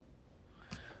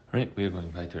Right, we are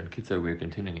going weiter in Kitzur. We are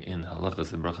continuing in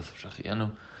Halachas and Brachas of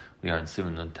Shachianu. We are in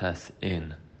Siman and Tes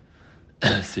in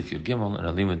seif Gimel, and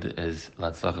our limud is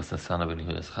Latzlachas Nasana ben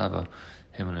Yehudas Chava.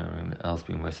 Him and everyone else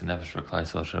being Meister Nefesh for Klai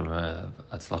Yisrael Shem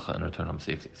Atzlacha and return home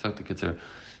safely. So the Kitzur,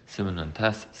 Siman and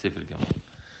Tes, seif Gimel.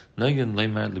 Nogan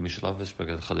Leimar Lemishalavish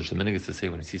Bagad Chadash. The minhag is to say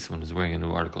when you see someone who's wearing a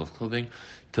new article of clothing,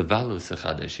 Tavalu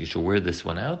Sechadesh, you should wear this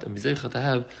one out, and Bizecha to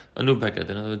have a new bagad.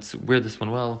 In other words, wear this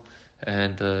one well,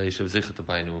 and you should have to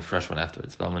buy a new fresh one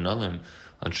afterwards. Balmanalim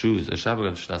on shoes, a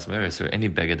shabbat shnas meres, or any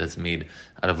bagad that's made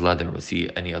out of leather, or see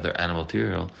any other animal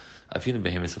material. Even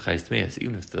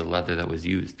if the leather that was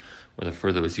used, or the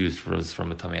fur that was used was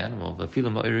from a tummy animal,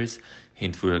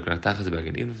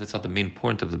 even if it's not the main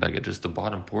point of the baggage, just the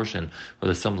bottom portion, where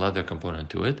there's some leather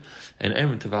component to it. And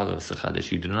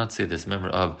you do not say this member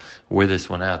of wear this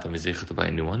one out and to buy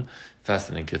a new one.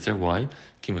 Fascinating, Kitzer. Why?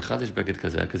 Because if you're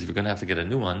going to have to get a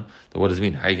new one, then what does it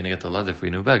mean? How are you going to get the leather for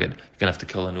your new baggage? You're going to have to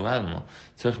kill a new animal.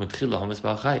 Then you're going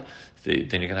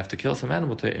to have to kill some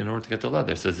animal in order to get the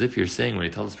leather. So as if you're saying, when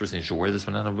you tell this person you should wear this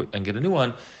one out and get a new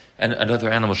one, and another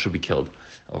animal should be killed.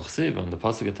 And the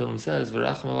pasuk at Tehillim says,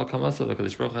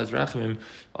 "V'racham Baruch has rachamim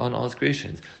on all his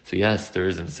creations." So yes, there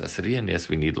is a necessity, and yes,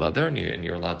 we need leather, and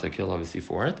you're allowed to kill obviously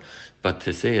for it. But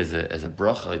to say as a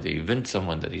bracha, like that you event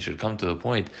someone that he should come to the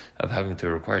point of having to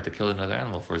require to kill another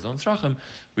animal for his own tzrachim,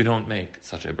 we don't make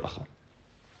such a bracha.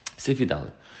 Seif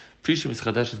Dalet. Prishim is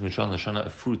chadashes mishal lashana, a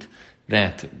fruit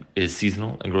that is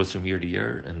seasonal and grows from year to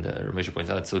year. And Ramesha points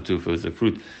out, so too, if it was a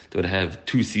fruit that would have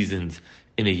 2 seasons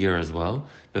in a year as well.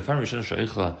 The first time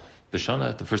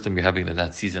you're having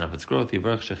that season of its growth, you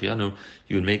would make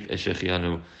a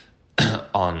shechianu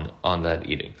on that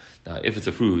eating. Now, if it's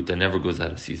a fruit that never goes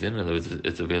out of season, in other words,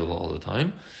 it's available all the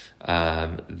time,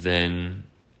 then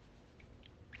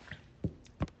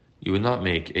you would not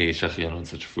make a shechianu on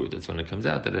such a fruit. That's when it comes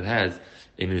out that it has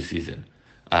a new season.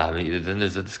 Then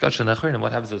there's a discussion on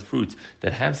what happens with fruits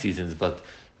that have seasons, but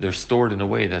they're stored in a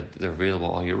way that they're available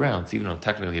all year round. So even though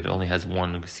technically it only has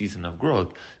 1 season of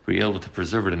growth, we're able to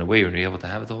preserve it in a way where you're able to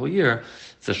have it the whole year.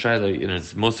 It's a shayla,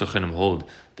 it's most Chachinim hold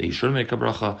that you should make a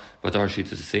bracha, but our shita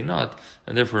to say not,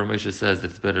 and therefore Ramesha says that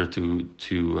it's better to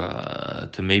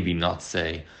maybe not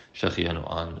say shechianu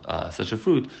on such a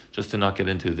fruit, just to not get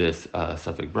into this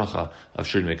suffix bracha of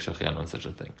should make shechianu on such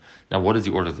a thing. Now, what is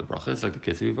the order of the bracha? It's like the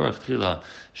Ketzi Yivarach Tchila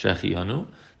shechianu,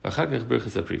 first like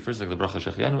the bracha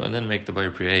shechianu, and then make the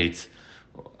bayir pri eitz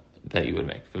that you would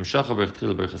make. Let's say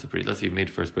you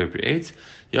made first bayir pri eitz.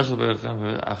 You can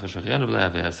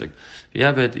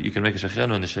make a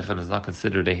shechianu, and the shechianu is not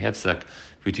considered a hefsek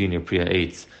between your priya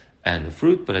eitz and the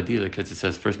fruit, but ideally, because it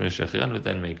says first make shechianu,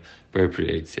 then make bayir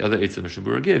pri eitz. The other eitz that Mishnah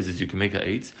Berurah gives is you can make a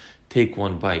eitz, take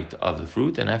 1 bite of the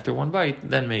fruit, and after 1 bite,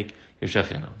 then make your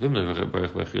shechianu.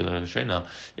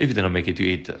 If you didn't make it, you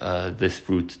eat this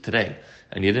fruit today,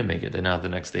 and you didn't make it, then now the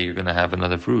next day you're going to have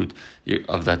another fruit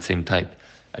of that same type,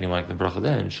 and you want to make the bracha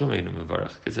then,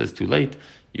 because it says too late,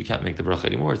 you can't make the bracha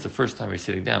anymore. It's the first time you're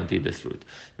sitting down to eat this fruit.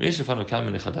 If you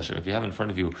have in front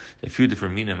of you a few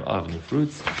different minim of new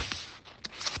fruits,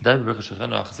 then you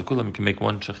can make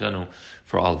 1 shechianu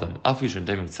for all of them.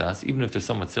 Even if they're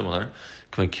somewhat similar,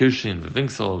 kirshin,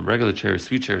 vingsel, regular cherries,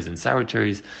 sweet cherries, and sour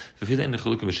cherries, even if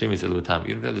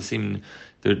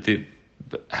they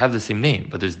have the same name,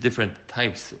 but there's different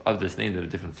types of this name that are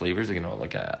different flavors.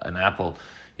 Like an apple,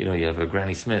 you have a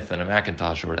Granny Smith and a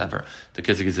Macintosh or whatever. The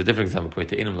Kizik is a different example. White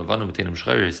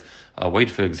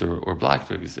figs or black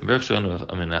figs. If you made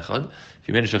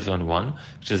a shechianu 1,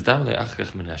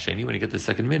 when you get the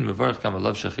second min, you're going to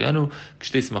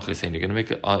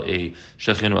make a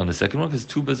shechianu on the second one, because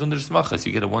 2 bezunder smachas.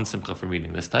 You get a 1 simcha for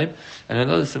reading this type, and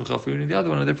another simcha for reading the other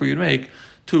one, and therefore you'd make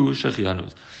 2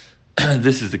 shechianus.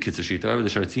 This is the Kitzur Shita. However, the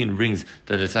Sharatzin brings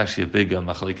that it's actually a big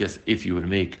machalekes if you would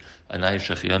make a nice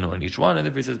shechianu on each one, and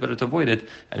therefore he says better to avoid it.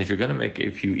 And if you're going to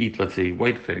if you eat, let's say,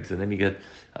 white figs, and then you get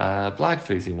black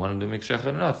figs, you want them to make shechianu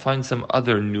or not, find some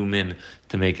other new min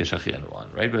to make a shechianu on,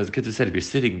 right? But as the Kitzur said, if you're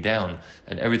sitting down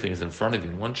and everything is in front of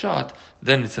you in 1 shot,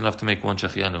 then it's enough to make 1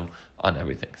 shechianu on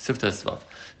everything. Sifta Svav.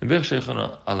 If you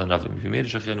made a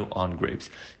shechianu on grapes,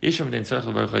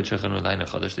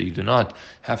 that you do not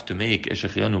have to make a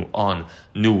shechianu on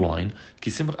new wine,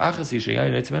 because when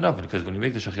you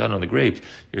make the shechianu on the grapes,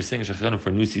 you're saying a shechianu for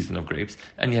a new season of grapes,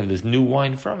 and you have this new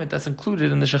wine from it that's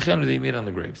included in the shechianu that you made on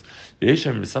the grapes.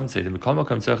 Some say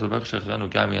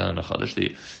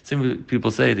some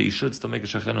people say that you should still make a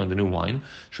shechianu on the new wine,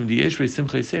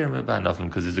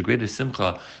 because there's a greater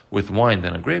simcha with wine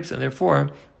than on grapes, and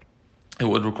therefore it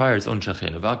would require its own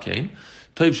shechianu.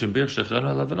 Toiv shembir shechenu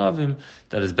alav anavim,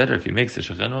 that is better if he makes the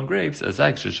shechenu on grapes, as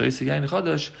like sheshoyse yain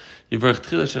chadash, yivarech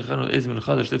tchila shechenu iz min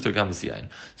chadash lifter gam yain.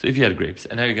 So if you had grapes,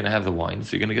 and now you're going to have the wine,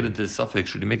 so you're going to get into the suffix,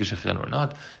 should you make a shechenu or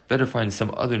not, better find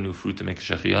some other new fruit to make a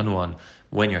shechenu on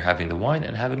when you're having the wine,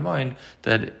 and have in mind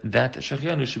that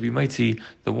shechenu should be mighty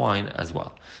the wine as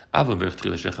well. What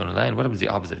happens the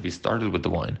opposite? If you started with the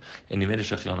wine and you made a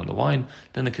shechenu on the wine,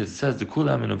 then the says the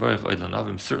kulam and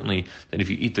avarich certainly that if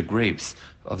you eat the grapes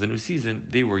of the new season,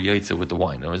 they were yaitza with the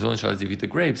wine. Now, as only if you eat the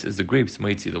grapes, is the grapes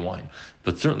mighty the wine,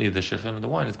 but certainly the shechenu of the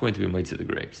wine is going to be mighty the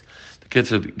grapes. The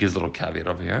Kitzur gives a little caveat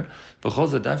over here. It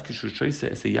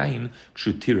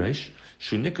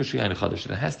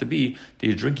has to be that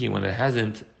you're drinking when it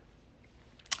hasn't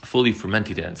fully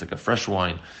fermented yet. It's like a fresh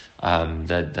wine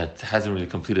that hasn't really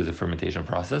completed the fermentation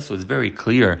process. So it's very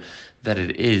clear that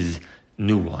it is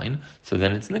new wine. So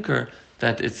then it's nicker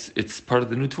that it's part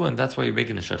of the new tuah, and that's why you're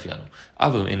making the shechenu.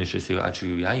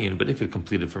 But if it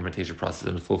completed fermentation process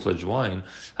in a full-fledged wine,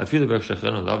 even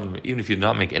if you do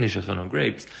not make any shechenu on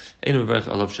grapes, then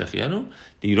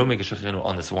you don't make a shechenu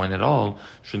on this wine at all,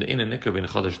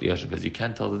 because you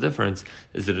can't tell the difference.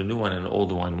 Is it a new wine and an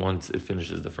old wine once it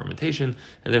finishes the fermentation,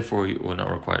 and therefore you will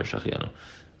not require shechenu.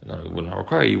 No, it would not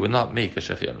require, you would not make a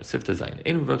shechenu. Sifta zayin.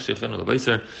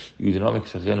 You do not make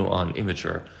a shechenu on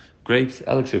immature grapes.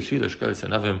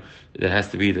 That has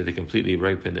to be that they completely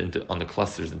ripened on the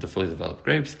clusters into fully developed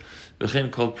grapes.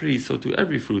 Called pretty, so to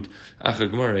every fruit,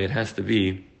 it has to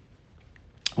be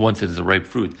once it is a ripe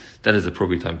fruit, that is the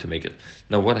appropriate time to make it.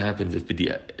 Now, what happens if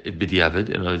b'diavad?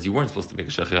 In other words, you weren't supposed to make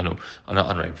a shechenu on an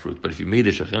unripe fruit, but if you made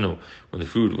a shechenu when the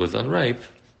fruit was unripe,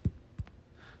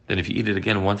 then if you eat it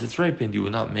again once it's ripened, you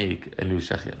will not make a new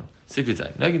shechenu. The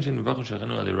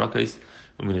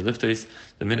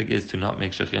minhag is to not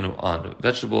make shechenu on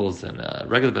vegetables and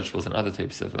regular vegetables and other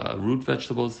types of root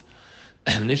vegetables.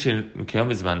 Because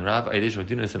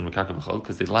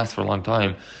they last for a long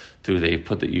time. You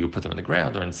put them in the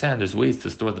ground or in sand. There's ways to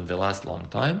store them; they last a long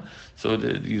time. So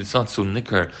it's not so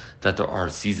nicker that there are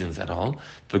seasons at all.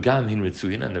 And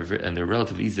they're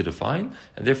relatively easy to find,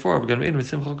 and therefore we're going to eat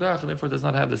simcha gach, and therefore it does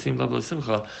not have the same level of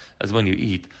simcha as when you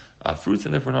eat fruits,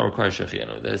 and therefore not require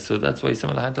shechenu. So that's why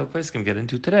some of the hantav place can get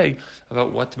into today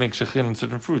about what to make shechenu on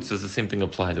certain fruits. Does the same thing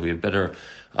apply? That we have better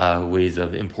ways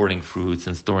of importing fruits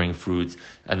and storing fruits,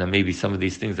 and then maybe some of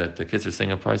these things that the kids are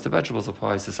saying applies to vegetables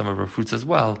applies to some of our fruits as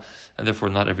well, and therefore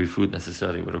not every fruit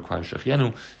necessarily would require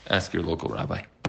shechenu. Ask your local rabbi.